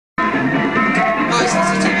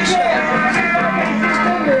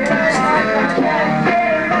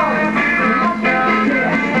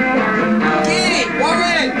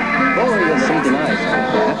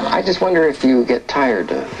just wonder if you get tired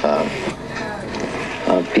of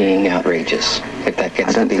being outrageous. If that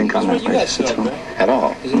gets I don't think I'm outrageous at all. At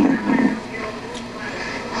all?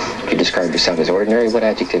 If you describe yourself as ordinary, what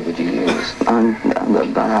adjective would you use?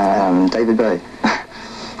 David Bowie.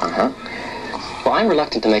 Uh-huh. Well, I'm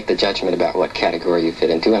reluctant to make the judgment about what category you fit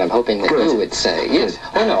into, and I'm hoping that you would say, yes.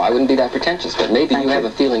 Oh, no, I wouldn't be that pretentious, but maybe you have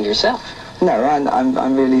a feeling yourself. No,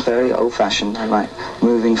 I'm really very old-fashioned. I like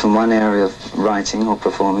moving from one area of writing or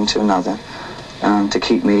performing to another to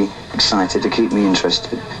keep me excited, to keep me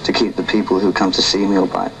interested, to keep the people who come to see me or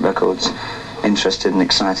buy records interested and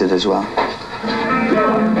excited as well.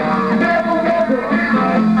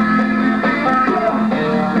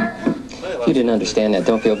 You didn't understand that.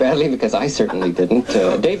 Don't feel badly, because I certainly didn't.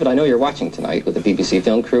 David, I know you're watching tonight with the BBC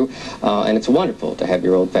film crew, and it's wonderful to have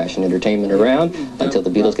your old-fashioned entertainment around until the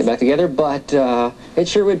Beatles get back together, but it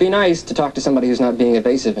sure would be nice to talk to somebody who's not being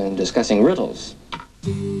evasive and discussing riddles.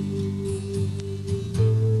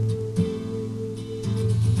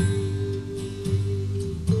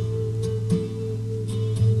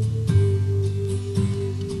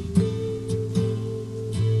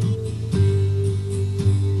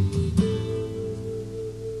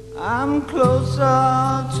 I'm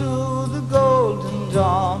closer to the golden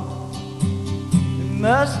dawn,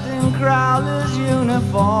 immersed in Crowler's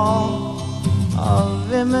uniform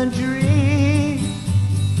of imagery.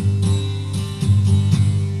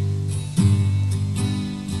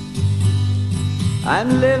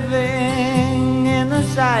 I'm living in a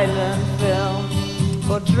silent film,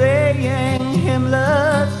 portraying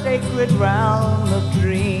Himmler's sacred realm of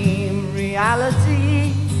dream reality.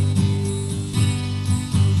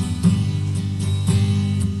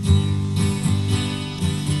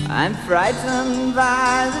 I'm frightened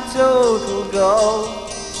by the total goal,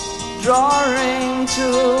 drawing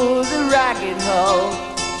to the ragged hole,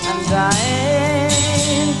 and I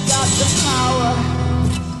ain't got the power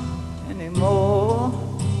anymore.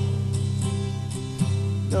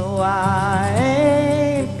 No, I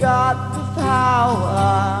ain't got the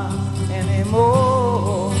power anymore.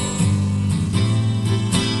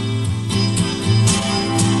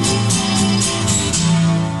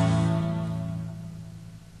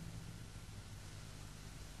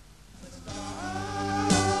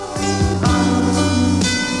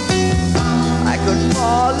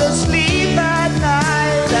 Fall asleep at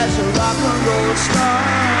night as a rock and roll star.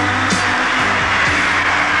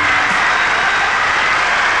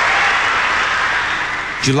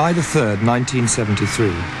 July the 3rd, 1973,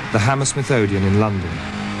 the Hammersmith Odeon in London.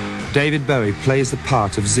 David Bowie plays the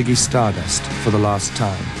part of Ziggy Stardust for the last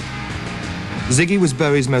time. Ziggy was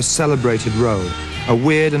Bowie's most celebrated role, a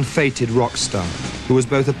weird and fated rock star who was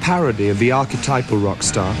both a parody of the archetypal rock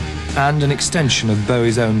star and an extension of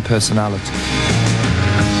Bowie's own personality.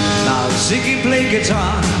 Now Ziggy played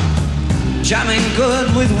guitar, jamming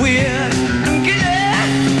good with weird and killer.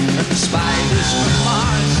 Spiders from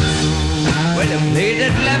Mars, well, he played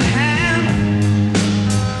it left hand,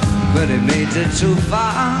 but he made it too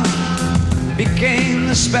far, became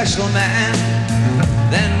the special man.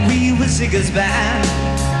 Then we were Ziggy's band.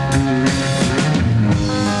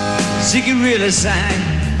 Ziggy really sang,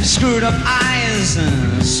 screwed up eyes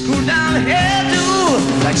and screwed down hairdo,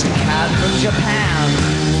 like some cat from Japan.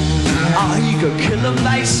 Oh, he could kill them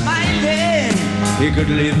by smiling, he could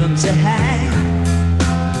leave them to hang.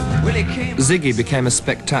 Well, Ziggy became a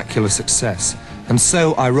spectacular success, and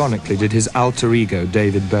so ironically did his alter ego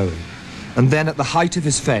David Bowie. And then at the height of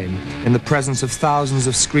his fame, in the presence of thousands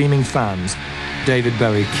of screaming fans, David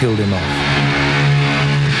Bowie killed him off.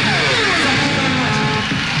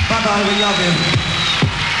 Bye-bye, we love you.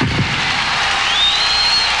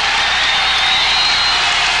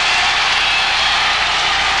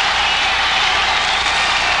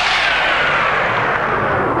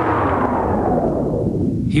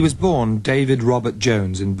 He was born David Robert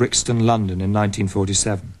Jones in Brixton, London in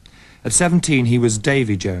 1947. At 17 he was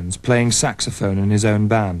Davy Jones, playing saxophone in his own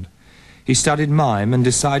band. He studied mime and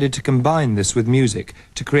decided to combine this with music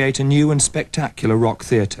to create a new and spectacular rock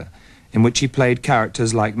theatre, in which he played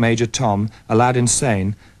characters like Major Tom, Aladdin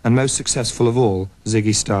Sane, and most successful of all,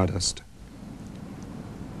 Ziggy Stardust.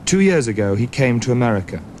 2 years ago he came to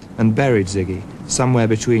America and buried Ziggy somewhere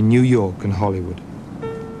between New York and Hollywood.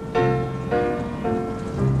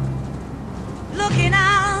 Looking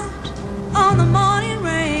out on the morning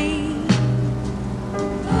rain,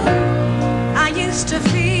 I used to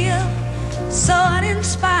feel so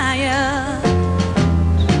uninspired,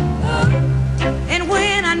 and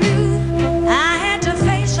when I knew I had to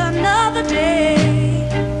face another day,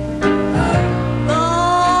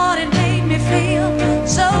 Lord, it made me feel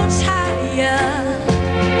so tired.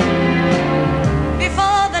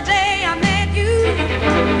 Before the day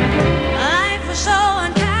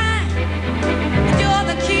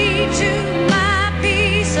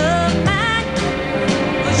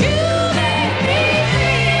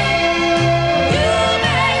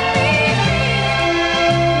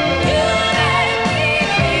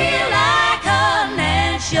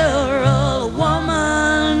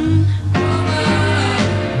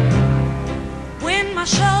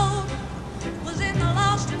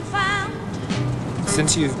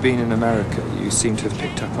since you've been in America, you seem to have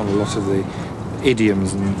picked up on a lot of the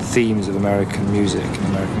idioms and themes of American music and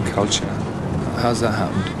American culture. How's that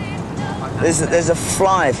happened? There's a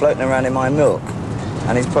fly floating around in my milk,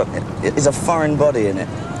 and there's a foreign body in it,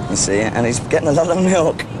 you see, and he's getting a lot of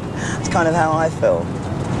milk. It's kind of how I feel.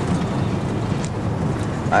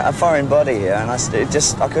 A foreign body here, and I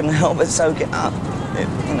couldn't help but soak it up.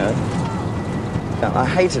 You know, I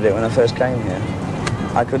hated it when I first came here.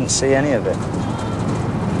 I couldn't see any of it.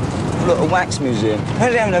 Look, a wax museum.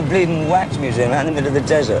 Imagine having a bleeding wax museum out in the middle of the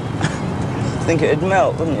desert. Think it'd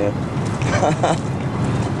melt, wouldn't you?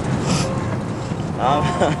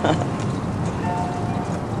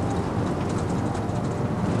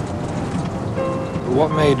 What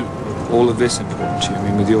made all of this important to you? I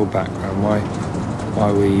mean, with your background,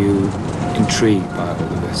 why were you intrigued by all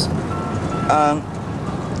of this?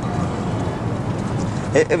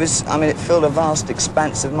 It filled a vast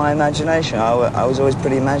expanse of my imagination. I was always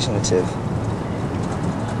pretty imaginative.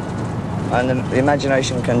 And the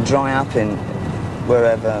imagination can dry up in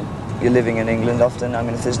wherever you're living in England often. I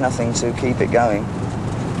mean, if there's nothing to keep it going.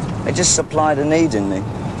 It just supplied a need in me.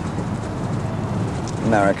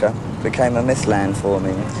 America became a mythland for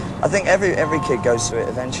me. I think every kid goes through it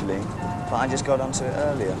eventually, but I just got onto it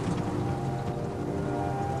earlier.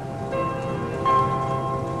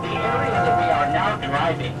 The area that we are now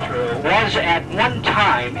driving through was at one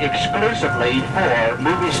time exclusively for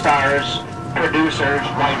movie stars, producers,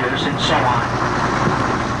 writers, and so on.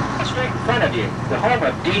 Straight in front of you, the home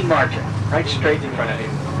of Dean Martin, right straight in front of you.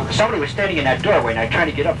 Somebody was standing in that doorway, and I tried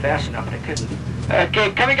to get up fast enough, and I couldn't.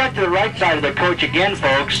 Okay, coming up to the right side of the coach again,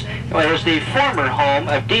 folks, was the former home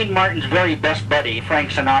of Dean Martin's very best buddy,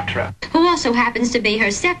 Frank Sinatra. Who also happens to be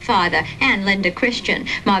her stepfather, and Linda Christian.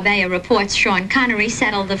 Marbella reports Sean Connery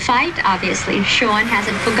settled the fight. Obviously, Sean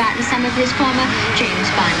hasn't forgotten some of his former James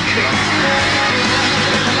Bond tricks.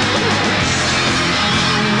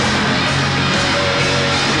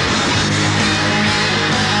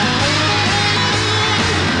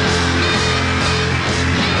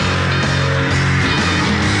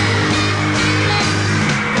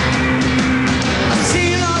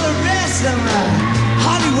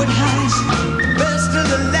 Hollywood highs, best of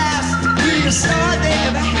the last, greatest star they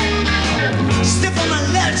ever had. Stiff on my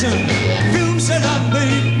legend, films that I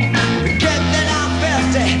made. Forget that I'm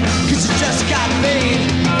 50, 'cause it just got made.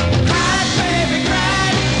 Cry, baby, cry,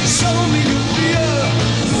 show me you feel.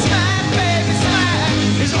 Smile, baby,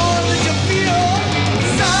 smile, is all that you feel.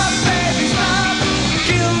 Stop, baby, stop,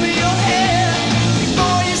 give me your head.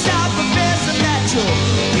 Before you stop professing that you're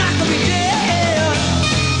not gonna be dead.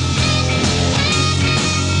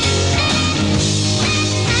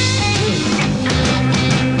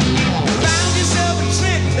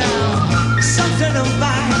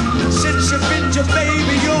 Since you've been your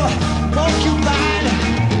baby, you're occupied.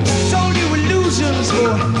 Sold you illusions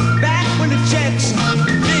for back when the checks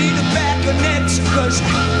need a back connection, 'cause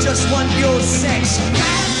just want your sex.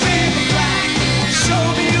 Cry, baby, cry, show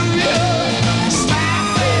me